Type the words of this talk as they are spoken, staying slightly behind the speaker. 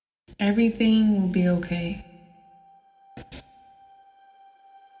Everything will be okay.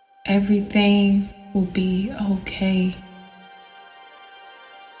 Everything will be okay.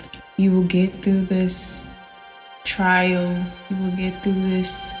 You will get through this trial. You will get through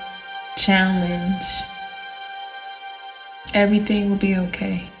this challenge. Everything will be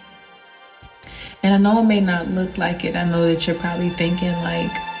okay. And I know it may not look like it. I know that you're probably thinking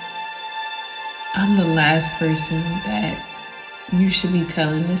like, I'm the last person that you should be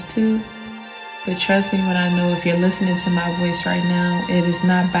telling this to. But trust me when I know if you're listening to my voice right now, it is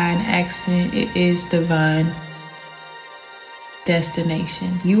not by an accident. It is divine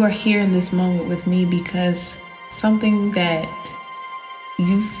destination. You are here in this moment with me because something that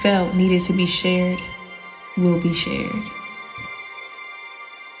you felt needed to be shared will be shared.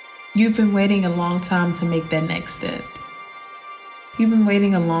 You've been waiting a long time to make that next step. You've been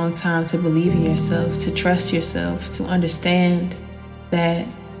waiting a long time to believe in yourself, to trust yourself, to understand that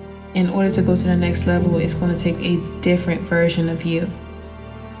in order to go to the next level, it's going to take a different version of you.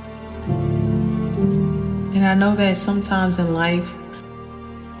 And I know that sometimes in life,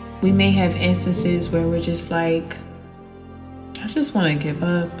 we may have instances where we're just like, I just want to give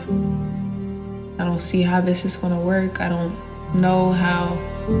up. I don't see how this is going to work. I don't know how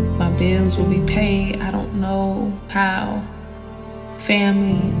my bills will be paid. I don't know how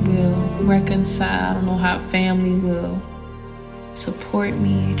family will reconcile. I don't know how family will support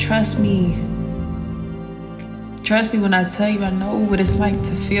me. Trust me. Trust me when I tell you I know what it's like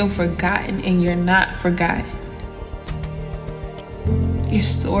to feel forgotten and you're not forgotten. Your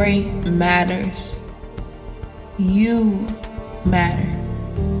story matters. You matter.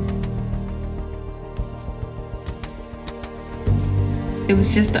 It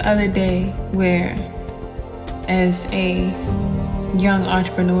was just the other day where, as a young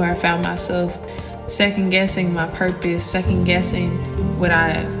entrepreneur, I found myself second guessing my purpose, second guessing what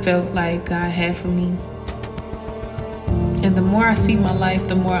I felt like God had for me. And the more I see my life,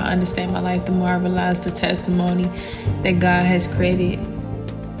 the more I understand my life, the more I realize the testimony that God has created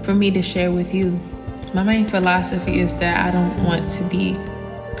for me to share with you. My main philosophy is that I don't want to be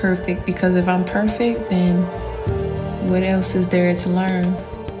perfect, because if I'm perfect, then what else is there to learn?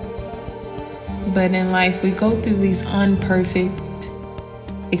 But in life, we go through these unperfect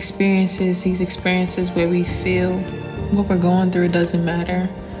experiences, these experiences where we feel what we're going through doesn't matter.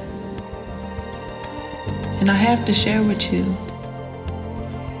 And I have to share with you,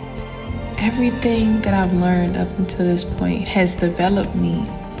 everything that I've learned up until this point has developed me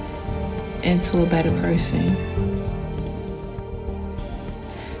into a better person.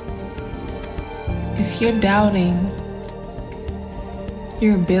 If you're doubting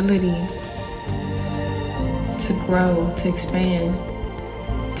your ability to grow, to expand,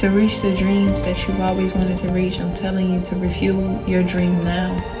 to reach the dreams that you've always wanted to reach, I'm telling you to refuel your dream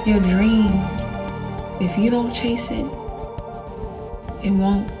now. Your dream, if you don't chase it, it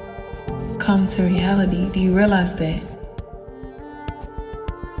won't come to reality. Do you realize that?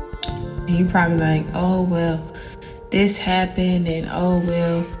 And you're probably like, oh, well, this happened, and oh,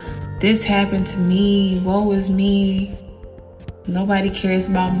 well, this happened to me. Woe is me. Nobody cares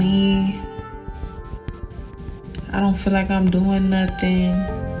about me. I don't feel like I'm doing nothing.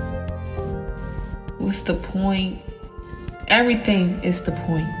 What's the point? Everything is the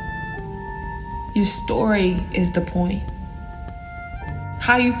point. Your story is the point.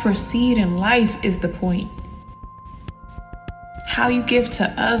 How you proceed in life is the point. How you give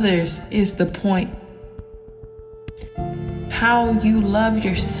to others is the point. How you love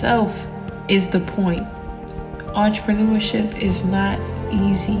yourself is the point. Entrepreneurship is not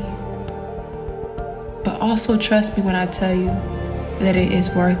easy. But also trust me when I tell you that it is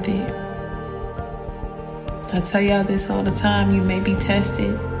worth it. I tell y'all this all the time. You may be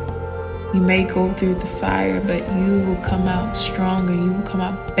tested. You may go through the fire, but you will come out stronger. You will come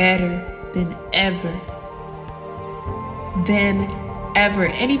out better than ever.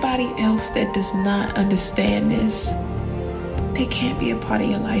 Anybody else that does not understand this, they can't be a part of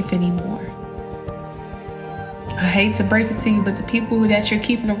your life anymore. I hate to break it to you, but the people that you're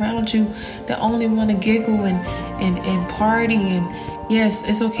keeping around you that only want to giggle and party, and yes,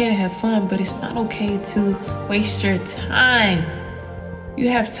 it's okay to have fun, but it's not okay to waste your time. You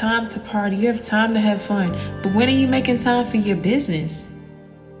have time to party. You have time to have fun. But when are you making time for your business?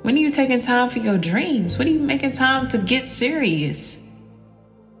 When are you taking time for your dreams? When are you making time to get serious?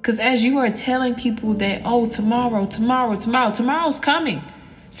 Because as you are telling people that, oh, tomorrow's coming.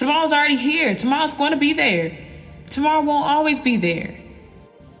 Tomorrow's already here. Tomorrow's going to be there. Tomorrow won't always be there.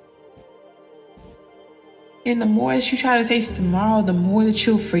 And the more that you try to chase tomorrow, the more that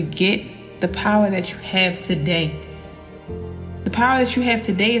you'll forget the power that you have today. The The power that you have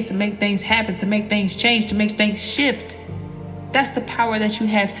today is to make things happen, to make things change, to make things shift. That's the power that you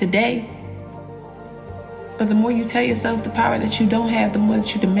have today. But the more you tell yourself the power that you don't have, the more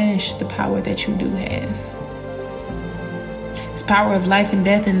that you diminish the power that you do have. It's power of life and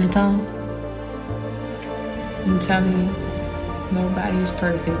death in the tongue. I'm telling you, nobody is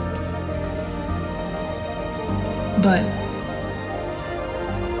perfect. But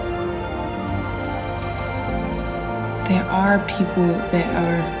there are people that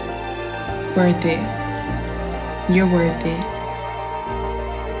are worth it. You're worth it.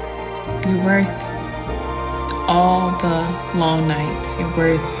 You're worth all the long nights. You're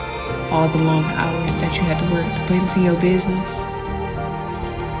worth all the long hours that you had to work to put into your business.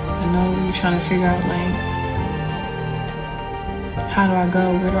 I know you're trying to figure out, like, how do I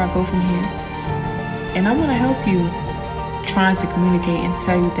go? Where do I go from here? And I want to help you, trying to communicate and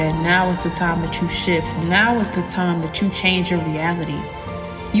tell you that now is the time that you shift. Now is the time that you change your reality.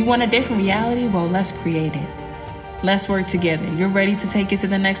 You want a different reality? Well, let's create it. Let's work together. You're ready to take it to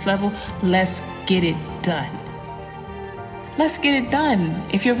the next level? Let's get it done. Let's get it done.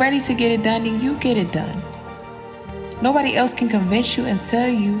 If you're ready to get it done, then you get it done. Nobody else can convince you and tell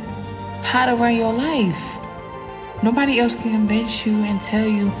you how to run your life. Nobody else can convince you and tell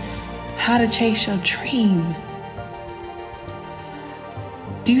you how to chase your dream.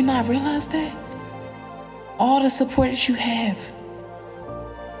 Do you not realize that? All the support that you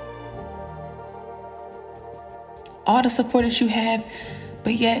have,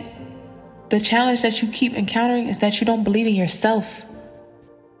 but yet the challenge that you keep encountering is that you don't believe in yourself.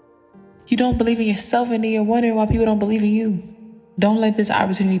 You don't believe in yourself, and then you're wondering why people don't believe in you. Don't let this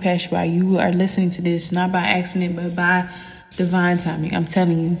opportunity pass you by. You are listening to this not by accident, but by divine timing. I'm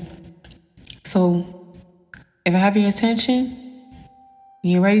telling you. So if I have your attention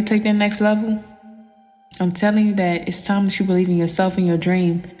and you're ready to take that next level, I'm telling you that it's time that you believe in yourself and your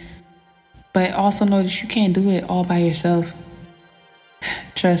dream. But also know that you can't do it all by yourself.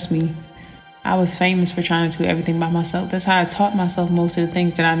 Trust me. I was famous for trying to do everything by myself. That's how I taught myself most of the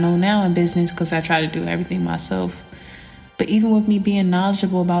things that I know now in business, because I try to do everything myself. But even with me being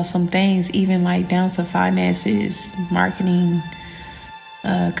knowledgeable about some things, even like down to finances, marketing,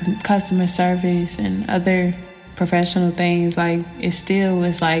 customer service, and other professional things, like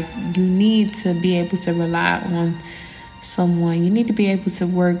it's like you need to be able to rely on someone. You need to be able to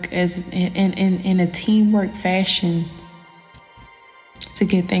work as in a teamwork fashion to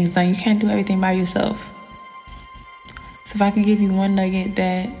get things done. You can't do everything by yourself. So if I can give you one nugget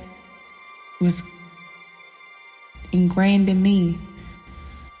that was ingrained in me,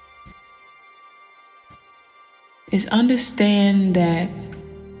 is understand that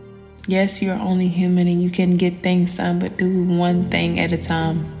yes, you're only human and you can get things done, but do one thing at a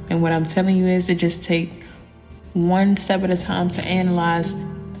time. And what I'm telling you is to just take one step at a time to analyze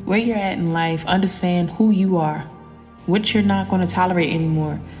where you're at in life, understand who you are, what you're not going to tolerate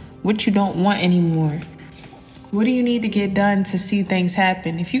anymore, what you don't want anymore. What do you need to get done to see things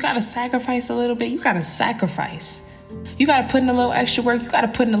happen? If you got to sacrifice a little bit, you got to sacrifice. You got to put in a little extra work. You got to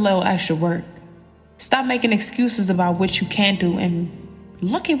put in a little extra work. Stop making excuses about what you can't do and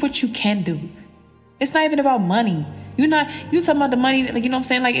look at what you can do. It's not even about money. You talking about the money, like, you know what I'm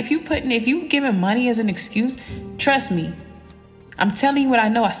saying? Like if you giving money as an excuse, trust me. I'm telling you what I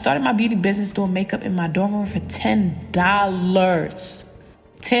know. I started my beauty business doing makeup in my dorm room for $10.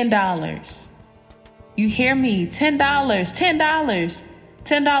 $10. You hear me? $10.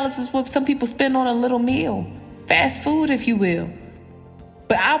 $10 is what some people spend on a little meal. Fast food, if you will.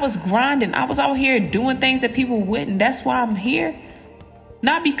 But I was grinding. I was out here doing things that people wouldn't. That's why I'm here.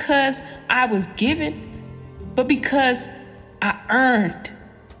 Not because I was given, but because I earned.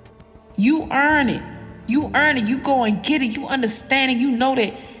 You earn it. You earn it. You go and get it. You understand it. You know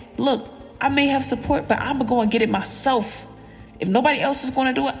that, look, I may have support, but I'm going to go and get it myself. If nobody else is going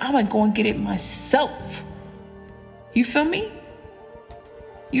to do it, I'm going to go and get it myself. You feel me?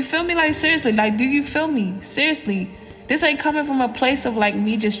 You feel me? Like, seriously, like, do you feel me? Seriously. This ain't coming from a place of like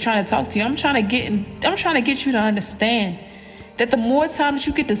me just trying to talk to you. I'm trying to get you to understand that the more times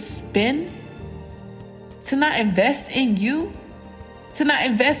you get to spend to not invest in you, to not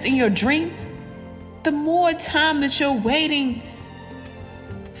invest in your dream, the more time that you're waiting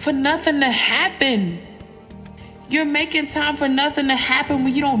for nothing to happen. You're making time for nothing to happen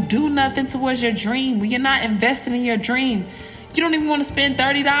when you don't do nothing towards your dream, when you're not investing in your dream. You don't even want to spend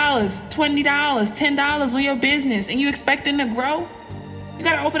 $30, $20, $10 on your business and you expecting to grow? You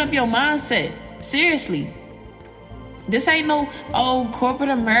got to open up your mindset. Seriously. This ain't no, corporate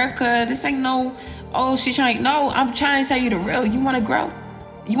America. This ain't no, no, I'm trying to tell you the real. You want to grow?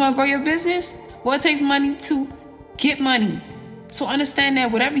 You want to grow your business? Well, it takes money to get money. So understand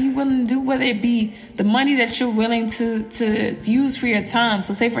that whatever you're willing to do, whether it be the money that you're willing to use for your time.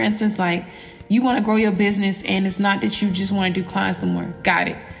 So say, for instance, like you want to grow your business and it's not that you just want to do clients no more. Got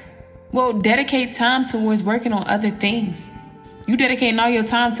it. Well, dedicate time towards working on other things. You dedicating all your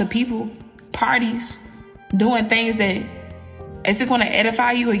time to people, parties, doing things that, is it going to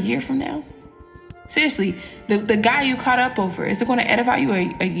edify you a year from now? Seriously, the guy you caught up over, is it going to edify you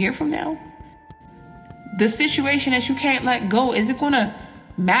a year from now? The situation that you can't let go, is it going to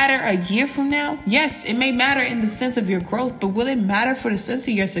matter a year from now? Yes, it may matter in the sense of your growth, but will it matter for the sense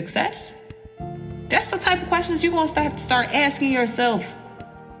of your success? That's the type of questions you're going to have to start asking yourself.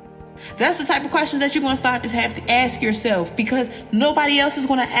 That's the type of questions that you're going to have to ask yourself, because nobody else is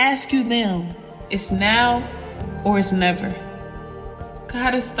going to ask you them. It's now or it's never.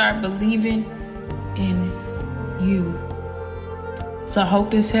 Gotta start believing in you. So I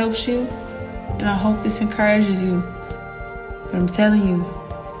hope this helps you, and I hope this encourages you. But I'm telling you,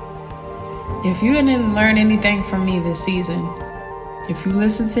 if you didn't learn anything from me this season, if you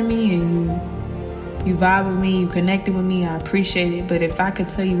listen to me and you vibe with me, you connected with me, I appreciate it. But if I could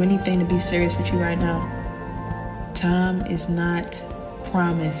tell you anything to be serious with you right now, time is not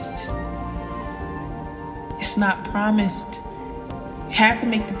promised. It's not promised. You have to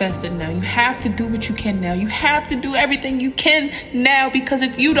make the best of it now. You have to do what you can now. You have to do everything you can now, because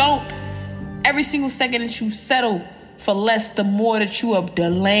if you don't, every single second that you settle for less, the more that you are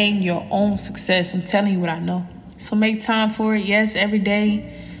delaying your own success. I'm telling you what I know. So make time for it. Yes, every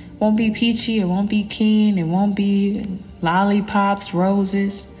day won't be peachy. It won't be keen. It won't be lollipops,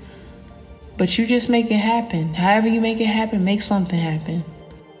 roses. But you just make it happen. However you make it happen, make something happen.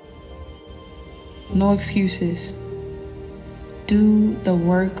 No excuses. Do the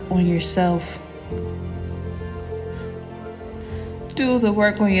work on yourself. Do the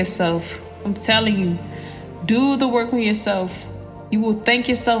work on yourself. I'm telling you, do the work on yourself. You will thank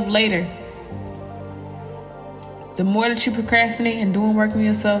yourself later. The more that you procrastinate and doing work on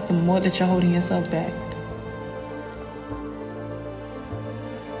yourself, the more that you're holding yourself back.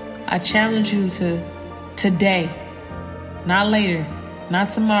 I challenge you to today, not later, not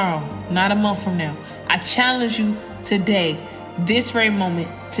tomorrow, not a month from now. I challenge you today, this very moment,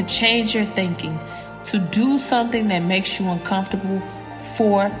 to change your thinking, to do something that makes you uncomfortable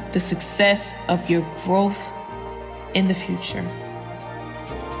for the success of your growth in the future.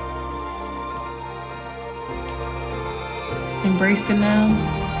 Embrace the now,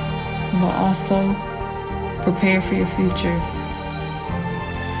 but also prepare for your future.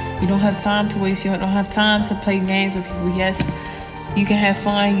 You don't have time to waste. You don't have time to play games with people. Yes, you can have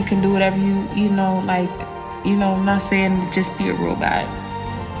fun. You can do whatever I'm not saying just be a robot.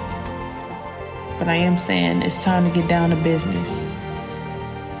 But I am saying it's time to get down to business.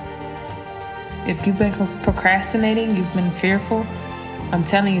 If you've been procrastinating, you've been fearful, I'm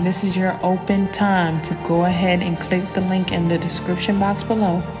telling you, this is your open time to go ahead and click the link in the description box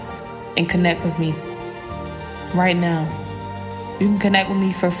below and connect with me right now. You can connect with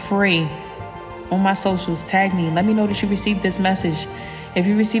me for free on my socials. Tag me. Let me know that you received this message. If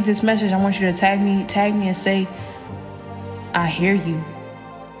you received this message, I want you to tag me and say, I hear you.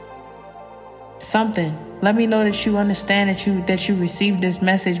 Something. Let me know that you understand that you received this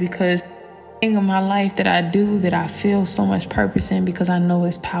message, because in my life that I do, that I feel so much purpose in, because I know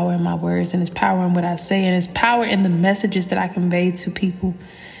it's power in my words, and it's power in what I say, and it's power in the messages that I convey to people,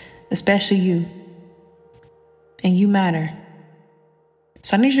 especially you. And you matter.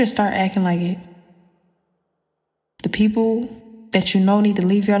 So I need you to start acting like it. The people that you know need to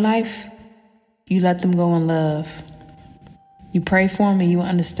leave your life, you let them go in love. You pray for them, and you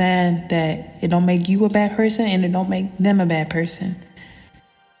understand that it don't make you a bad person and it don't make them a bad person.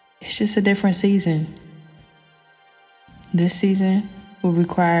 It's just a different season. This season will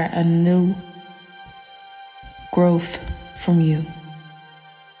require a new growth from you.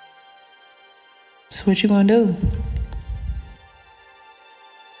 So what you gonna do?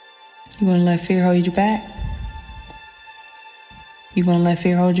 You gonna let fear hold you back? You gonna let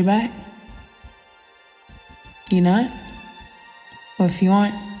fear hold you back? You not? Well, if you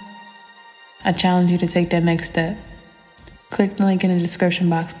aren't, I challenge you to take that next step. Click the link in the description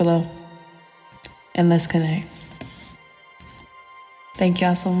box below, and let's connect. Thank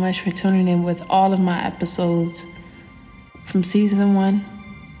y'all so much for tuning in with all of my episodes from season 1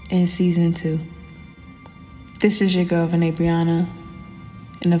 and season 2. This is your girl, Vinay Brianna.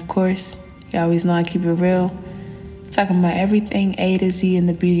 And of course, you always know I keep it real. Talking about everything A to Z in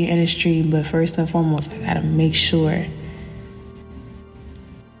the beauty industry. But first and foremost, I gotta make sure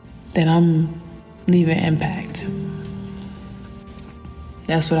that I'm leaving impact.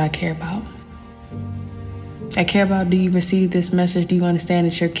 That's what I care about. I care about, do you receive this message? Do you understand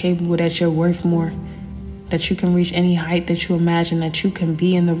that you're capable, that you're worth more, that you can reach any height that you imagine, that you can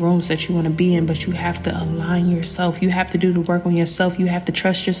be in the rooms that you want to be in, but you have to align yourself. You have to do the work on yourself. You have to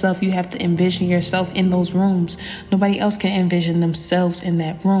trust yourself. You have to envision yourself in those rooms. Nobody else can envision themselves in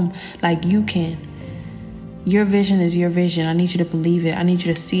that room like you can. Your vision is your vision. I need you to believe it. I need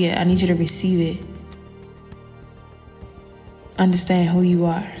you to see it. I need you to receive it. Understand who you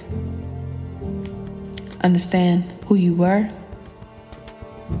are. Understand who you were.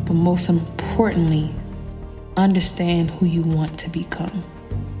 But most importantly, understand who you want to become.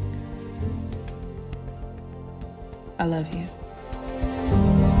 I love you.